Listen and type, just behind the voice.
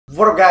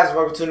What up guys,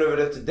 welcome to a new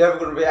video. Today we're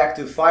going to react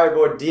to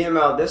Fireboy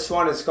DML. This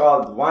one is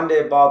called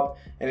Wande Bob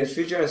and it's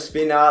featuring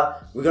SPINALL.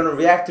 We're going to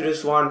react to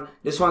this one.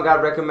 This one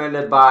got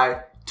recommended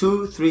by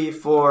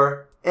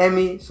 234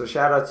 Emmy. So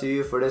shout out to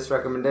you for this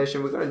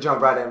recommendation. We're going to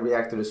jump right in and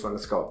react to this one.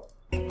 Let's go.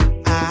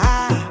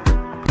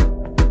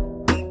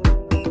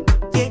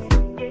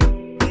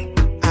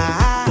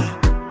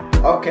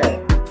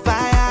 Okay.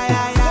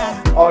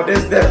 Oh,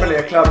 this is definitely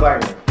a club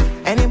banger.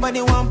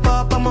 Anybody want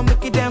pop, I'ma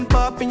make it them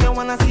pop and you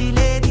wanna see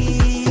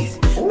ladies.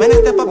 When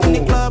I step up in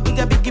the club with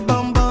a biggie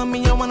bum bum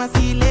and you wanna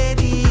see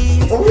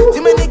ladies.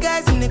 Too many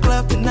guys in the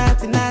club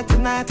tonight,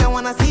 I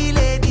wanna see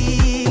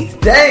ladies.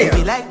 Damn! If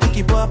you like to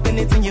keep up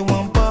anything you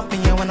want pop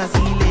and you wanna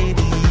see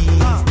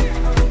ladies.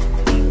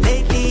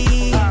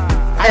 Lately,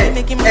 I been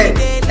making money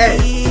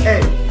daily.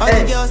 All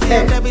the girls say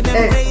I'm driving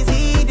them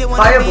crazy. They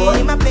wanna be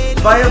in my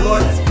playlist.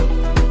 Fireboy.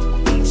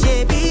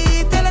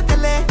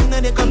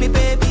 They call me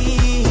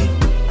baby.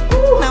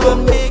 Now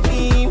I'm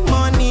making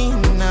money.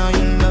 Now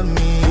you love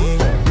me.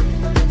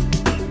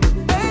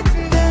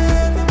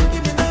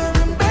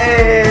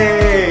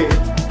 Hey!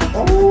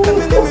 Oh,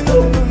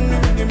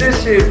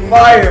 this shit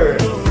fire.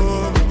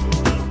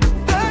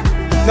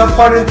 No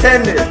pun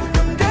intended.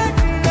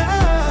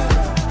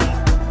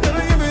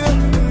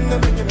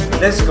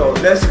 Let's go,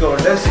 let's go,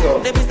 let's go.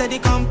 They be steady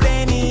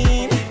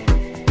complaining,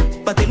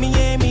 but they me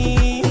hear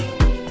me.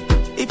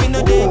 If you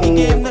know the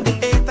game, not the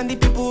hate and the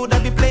people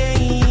that be playing.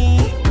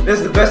 This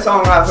is the best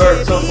song I've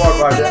heard so far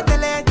by them.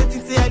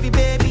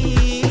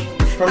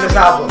 From this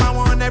album.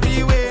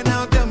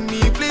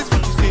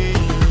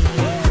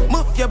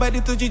 Move your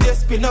body to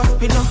just spin up,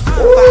 spin up.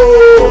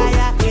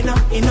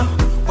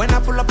 When I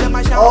pull up, let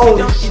my shout. Oh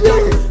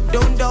shit!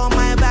 Don't do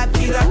my back,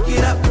 get up,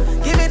 get up.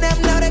 Giving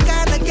them now they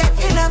kinda get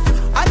enough.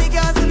 All the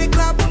girls in the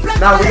club.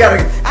 Now we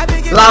gotta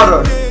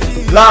louder,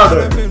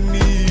 louder.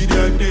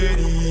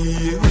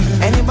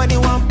 Anybody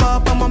want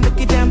pop, I'ma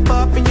make it them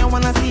pop and you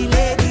wanna see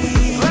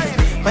ladies.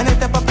 When I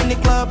step up in the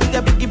club with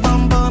a biggie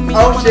bum bum.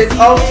 Oh shit,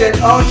 oh shit,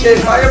 oh shit,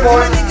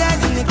 Fireboy. Many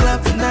guys in the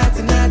club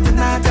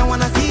tonight, I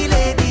wanna see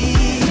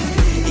ladies.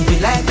 If you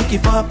like to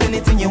keep up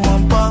anything you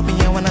want pop and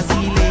you wanna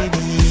see ladies.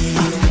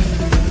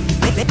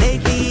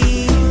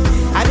 Lately,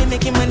 I been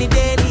making money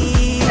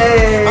daily.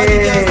 Hey. All the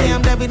girls say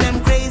I'm driving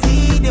them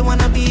crazy. They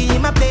wanna be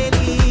in my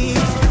playlist.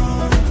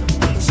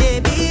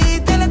 Shabby,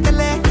 tell her,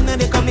 you know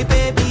they call me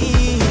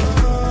baby.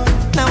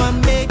 Now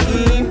I'm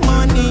making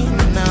money.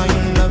 Now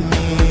you love me.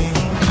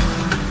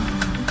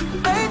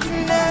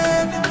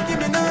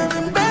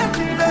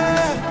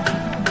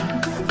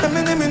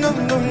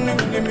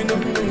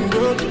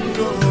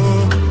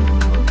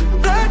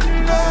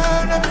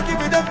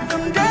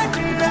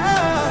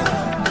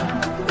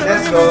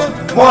 Let's go.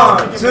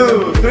 1,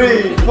 2,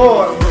 3,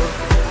 4.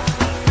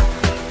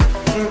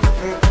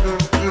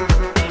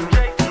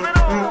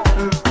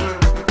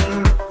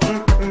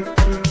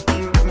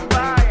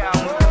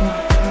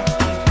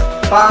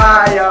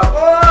 Fire,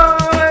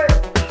 boy.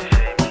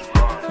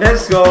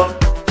 Let's go.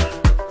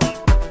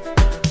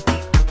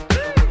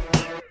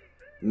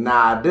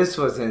 Nah, this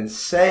was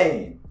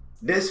insane.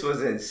 This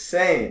was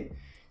insane.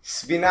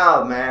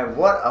 SPINALL, man,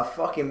 what a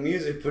fucking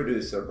music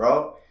producer,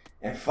 bro.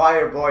 And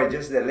Fireboy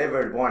just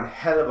delivered one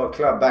hell of a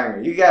club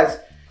banger. You guys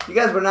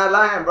were not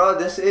lying, bro.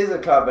 This is a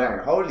club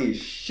banger. Holy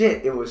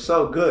shit, it was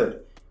so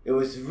good. It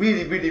was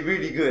really, really,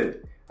 really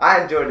good.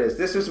 I enjoyed this.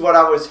 This is what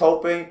I was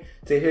hoping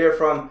to hear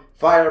from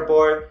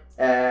Fireboy.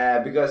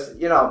 Because,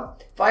 you know,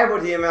 Fireboy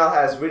DML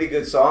has really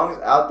good songs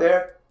out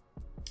there.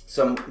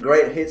 Some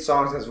great hit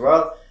songs as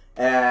well.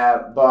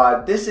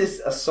 But this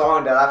is a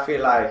song that I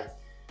feel like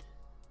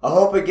I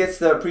hope it gets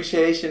the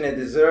appreciation it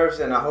deserves,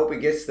 and I hope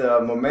it gets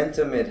the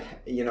momentum it,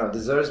 you know,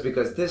 deserves,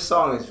 because this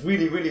song is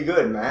really, really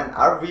good, man.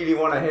 I really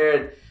want to hear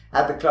it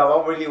at the club.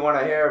 I really want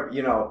to hear,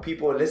 you know,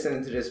 people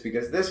listening to this,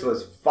 because this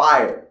was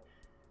fire.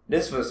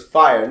 This was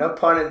fire. No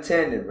pun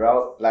intended,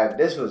 bro. Like,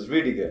 this was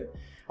really good.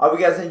 I hope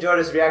you guys enjoyed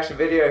this reaction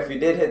video. If you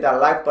did, hit that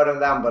like button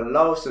down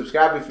below.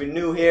 Subscribe if you're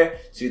new here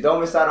so you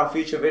don't miss out on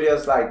future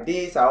videos like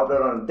these. I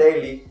upload on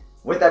daily.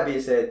 With that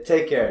being said,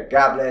 take care,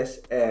 God bless,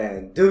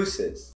 and deuces.